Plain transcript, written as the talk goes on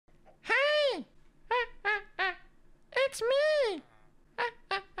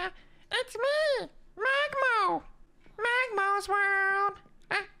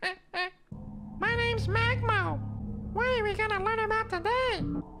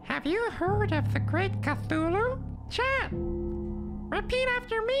Have you heard of the great Cthulhu? Chat! Repeat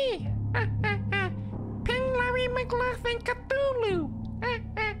after me! Ping Larry McLaughlin Cthulhu!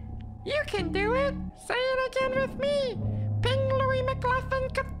 You can do it! Say it again with me! Ping Larry McLaughlin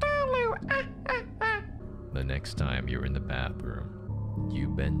Cthulhu! The next time you're in the bathroom, you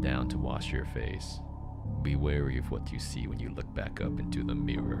bend down to wash your face. Be wary of what you see when you look back up into the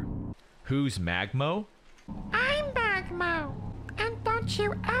mirror. Who's Magmo? I'm Magmo! And don't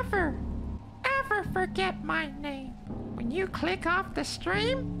you ever forget my name. When you click off the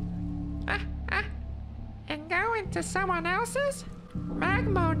stream, and go into someone else's,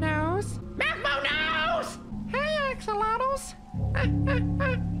 Magmo knows. Magmo knows! Hey, axolotls!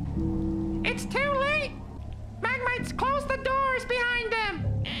 It's too late! Magmites, close the doors behind them!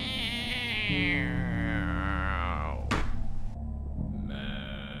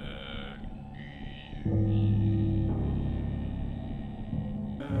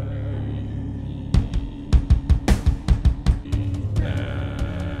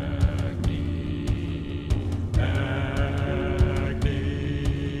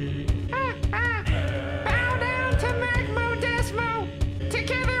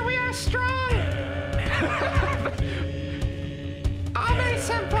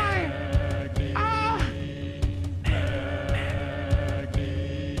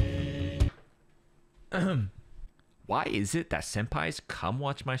 Why is it that senpais come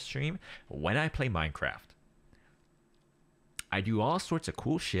watch my stream when I play Minecraft? I do all sorts of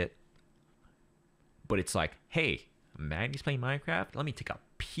cool shit, but it's like, hey, Magni's playing Minecraft, let me take a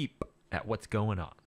peep at what's going on.